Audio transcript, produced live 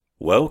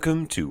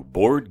Welcome to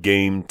Board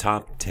Game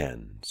Top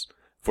Tens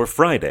for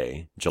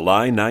Friday,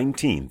 July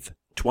 19th,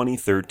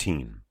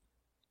 2013.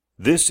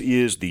 This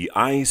is the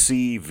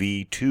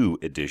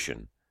ICV2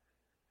 edition.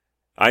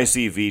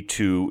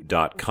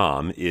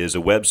 ICV2.com is a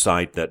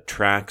website that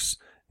tracks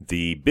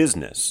the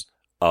business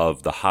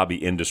of the hobby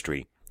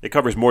industry. It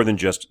covers more than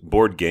just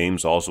board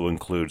games, also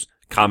includes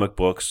comic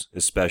books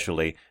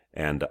especially,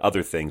 and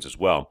other things as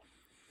well.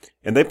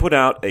 And they put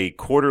out a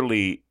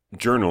quarterly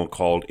journal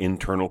called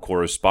Internal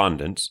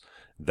Correspondence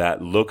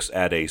that looks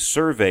at a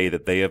survey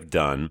that they have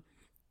done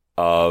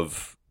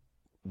of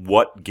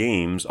what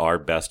games are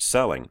best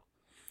selling.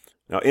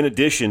 Now, in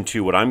addition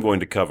to what I'm going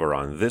to cover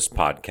on this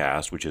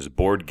podcast, which is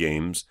board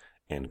games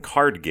and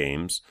card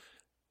games,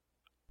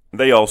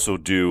 they also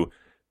do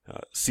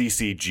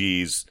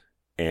CCGs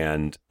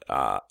and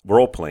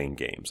role-playing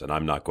games, and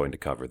I'm not going to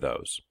cover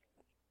those.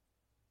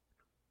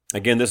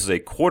 Again, this is a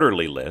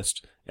quarterly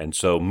list, and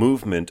so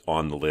movement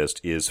on the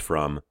list is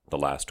from the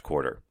last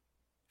quarter.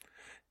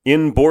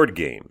 In board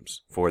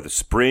games for the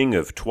spring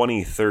of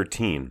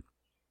 2013,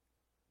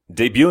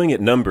 debuting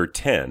at number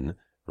 10,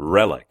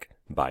 Relic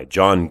by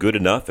John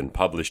Goodenough and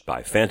published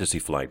by Fantasy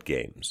Flight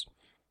Games.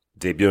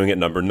 Debuting at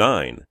number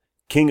 9,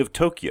 King of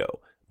Tokyo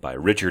by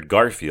Richard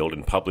Garfield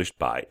and published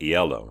by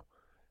Iello.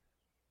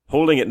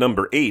 Holding at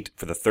number 8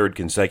 for the third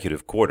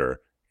consecutive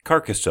quarter,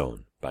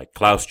 Carcassonne by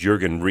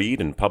Klaus-Jürgen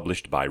Ried and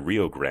published by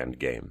Rio Grande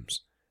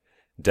Games.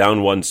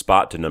 Down one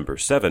spot to number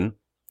 7,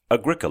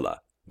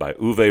 Agricola by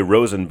Uwe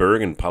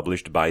Rosenberg and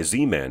published by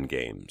Z-Man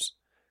Games.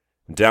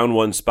 Down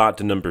one spot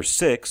to number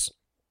 6,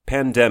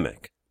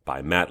 Pandemic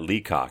by Matt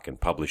Leacock and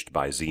published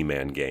by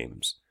Z-Man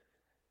Games.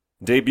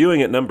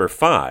 Debuting at number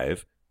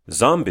 5,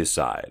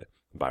 Zombicide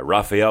by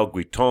Raphael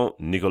Guiton,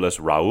 Nicolas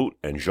Raoult,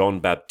 and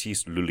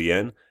Jean-Baptiste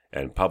Lulien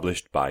and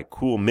published by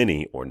Cool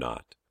Mini or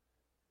Not.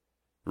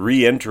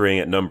 Re-entering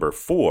at number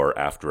 4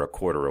 after a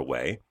quarter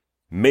away,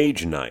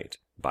 Mage Knight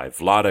by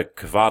Vlaada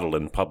Chvátil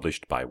and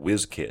published by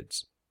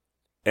WizKids.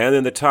 And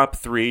then the top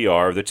 3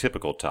 are the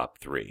typical top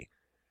 3.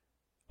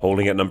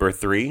 Holding at number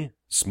 3,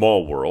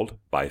 Small World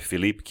by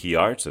Philippe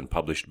Kiarts and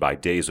published by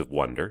Days of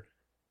Wonder.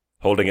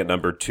 Holding at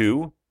number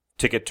 2,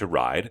 Ticket to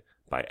Ride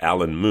by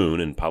Alan Moon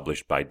and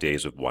published by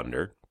Days of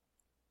Wonder.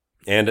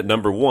 And at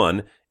number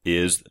 1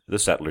 is The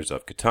Settlers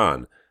of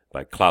Catan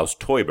by Klaus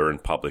Teuber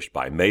and published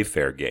by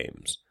Mayfair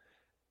Games.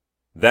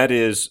 That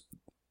is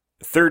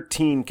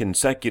 13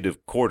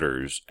 consecutive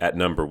quarters at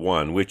number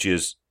 1, which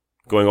is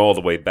going all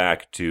the way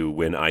back to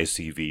when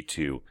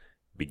ICV2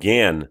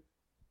 began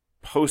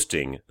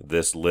posting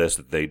this list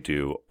that they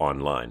do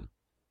online.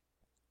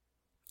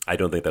 I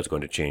don't think that's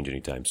going to change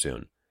anytime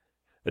soon.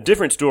 A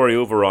different story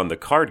over on the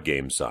card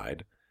game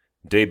side.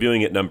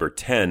 Debuting at number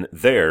 10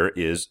 there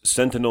is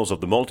Sentinels of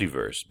the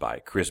Multiverse by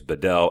Chris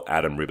Bedell,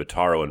 Adam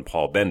Ribataro, and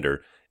Paul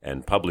Bender,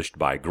 and published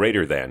by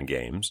Greater Than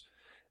Games.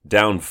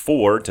 Down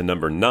 4 to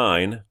number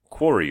 9,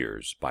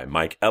 Quarriors by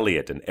Mike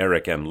Elliott and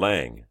Eric M.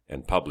 Lang,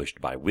 and published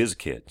by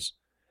WizKids.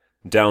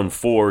 Down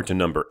 4 to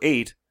number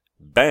 8,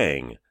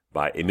 Bang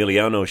by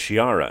Emiliano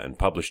Chiara and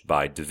published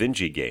by Da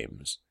Vinci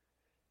Games.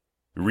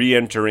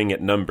 Re-entering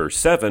at number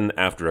 7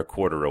 after a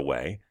quarter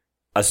away,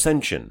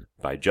 Ascension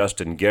by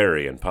Justin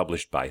Gary and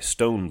published by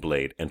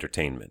Stoneblade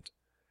Entertainment.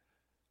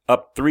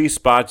 Up 3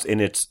 spots in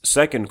its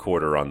second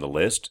quarter on the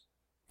list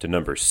to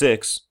number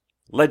 6,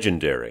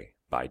 Legendary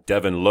by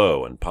Devin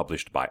Lowe and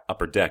published by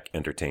Upper Deck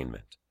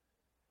Entertainment.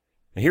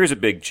 Now here's a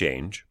big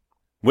change.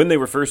 When they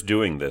were first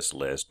doing this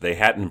list, they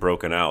hadn't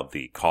broken out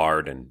the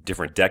card and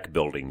different deck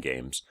building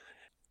games.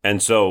 And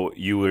so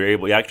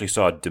you actually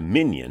saw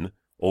Dominion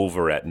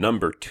over at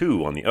number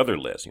 2 on the other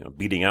list,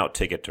 beating out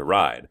Ticket to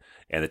Ride.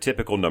 And the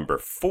typical number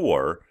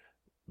 4,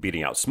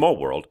 beating out Small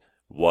World,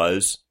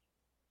 was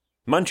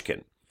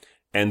Munchkin.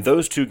 And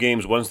those two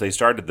games, once they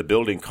started the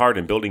building card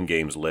and building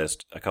games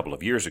list a couple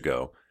of years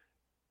ago,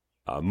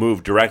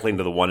 moved directly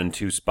into the 1 and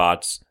 2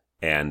 spots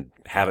and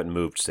haven't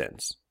moved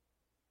since.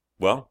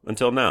 Well,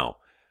 until now.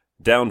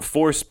 Down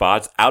 4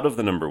 spots out of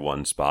the number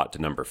 1 spot to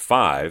number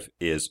 5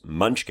 is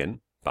Munchkin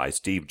by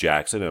Steve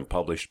Jackson and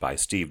published by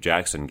Steve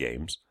Jackson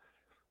Games.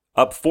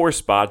 Up 4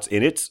 spots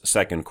in its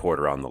second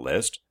quarter on the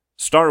list,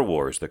 Star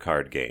Wars the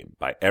Card Game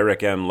by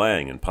Eric M.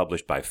 Lang and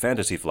published by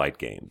Fantasy Flight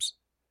Games.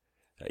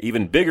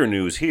 Even bigger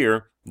news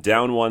here,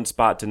 down 1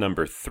 spot to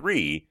number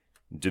 3,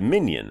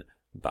 Dominion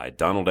by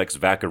Donald X.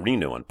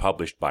 Vaccarino and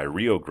published by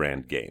Rio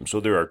Grande Games. So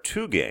there are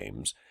 2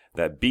 games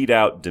that beat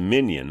out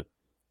Dominion,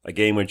 a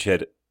game which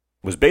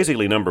was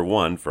basically number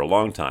 1 for a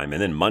long time,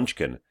 and then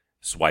Munchkin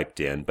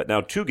swiped in, but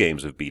now 2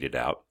 games have beat it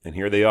out, and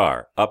here they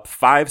are. Up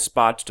 5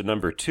 spots to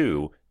number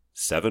 2,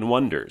 Seven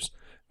Wonders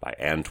by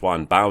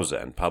Antoine Bauza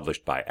and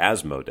published by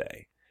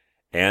Asmodee.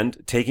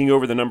 And taking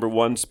over the number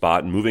 1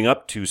 spot, moving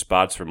up 2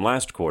 spots from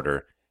last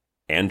quarter,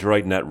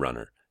 Android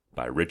Netrunner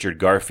by Richard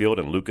Garfield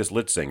and Lucas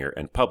Litzinger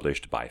and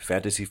published by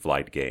Fantasy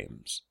Flight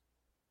Games.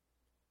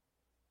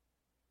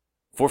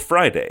 For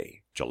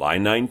Friday, July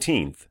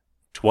 19th,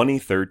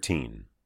 2013.